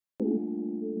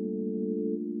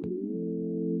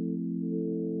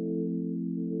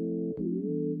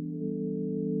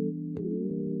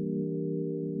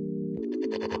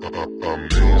I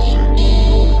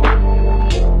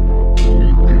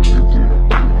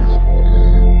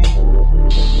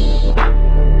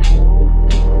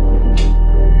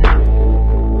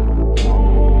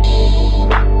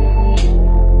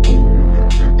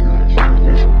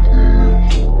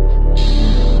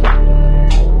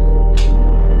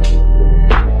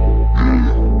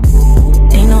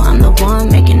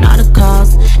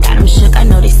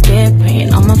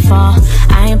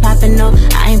ain't poppin' no,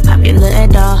 I ain't popular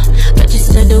at all, but you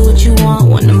still do what you want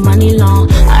when the money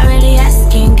long. Already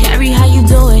asking, Karii, how you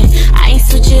do it? I ain't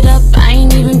switch it up, I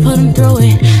ain't even put them through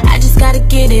it. I just gotta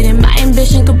get it, and my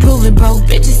ambition could prove it. Broke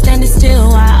bitches standing still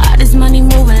while all this money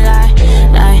moving. Like,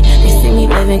 they see me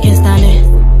living, can't stand it.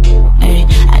 Ay,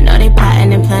 I know they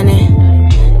plotting and planning.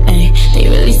 Ay, they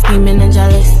really scheming and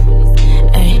jealous.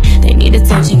 Ay, they need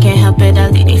attention, can't help it. I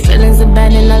leave they feelings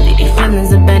abandoned, I leave they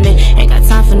feelings abandoned. Ain't got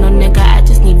time for no nigga, I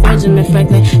just need Benjamin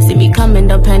Franklin. See me coming,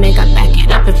 don't panic, I back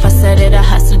it up if I said it. I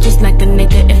hustle just like a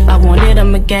nigga, if I want it,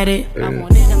 I'ma get it.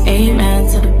 Amen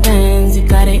to the Benz, you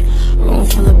got it. Room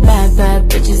full of bad, bad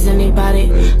bitches,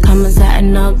 anybody. Commas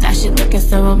adding up, that shit looking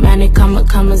so romantic.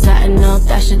 Commas adding up,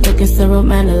 that shit looking so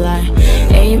romantic. Like,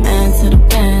 amen to the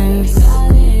Benz.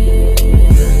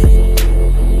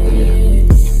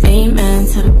 Amen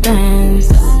to the Benz.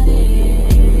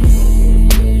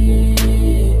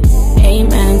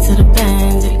 Amen to the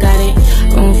Benz, you got it.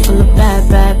 Room full of bad,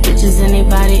 bad bitches,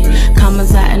 anybody.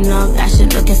 Commas adding up, that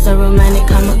shit looking so romantic.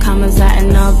 Commas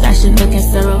adding up, that shit looking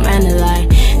so romantic.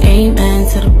 Like, amen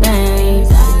to the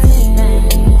Benz.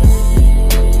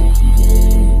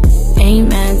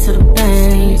 Amen to the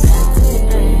Benz.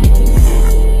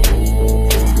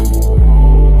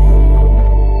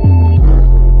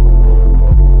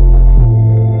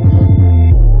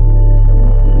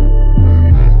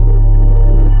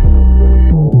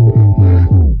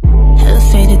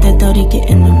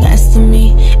 Getting the best of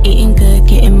me, eating good,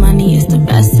 getting money is the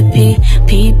recipe.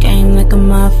 Peep game like a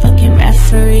motherfucking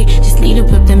referee. Just need a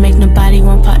whip to make nobody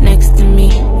want part next to me.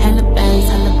 Hella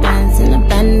bands in a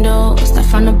bando. Start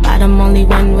from the bottom, only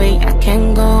one way I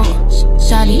can go.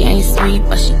 Shawty ain't sweet,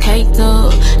 but she cake though.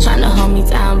 Tryna hold me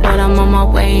down, but I'm on my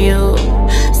way, yo.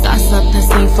 Starts up the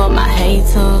scene for my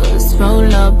haters.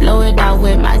 Roll up, blow it out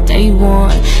with my day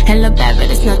one. Hella bad, but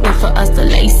it's nothing for us to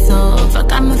lace up.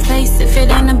 Fuck out my face if it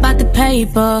ain't about the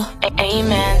paper.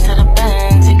 Amen to the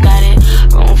Benz, you got it.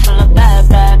 Room full of bad,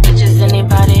 bad bitches,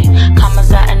 anybody.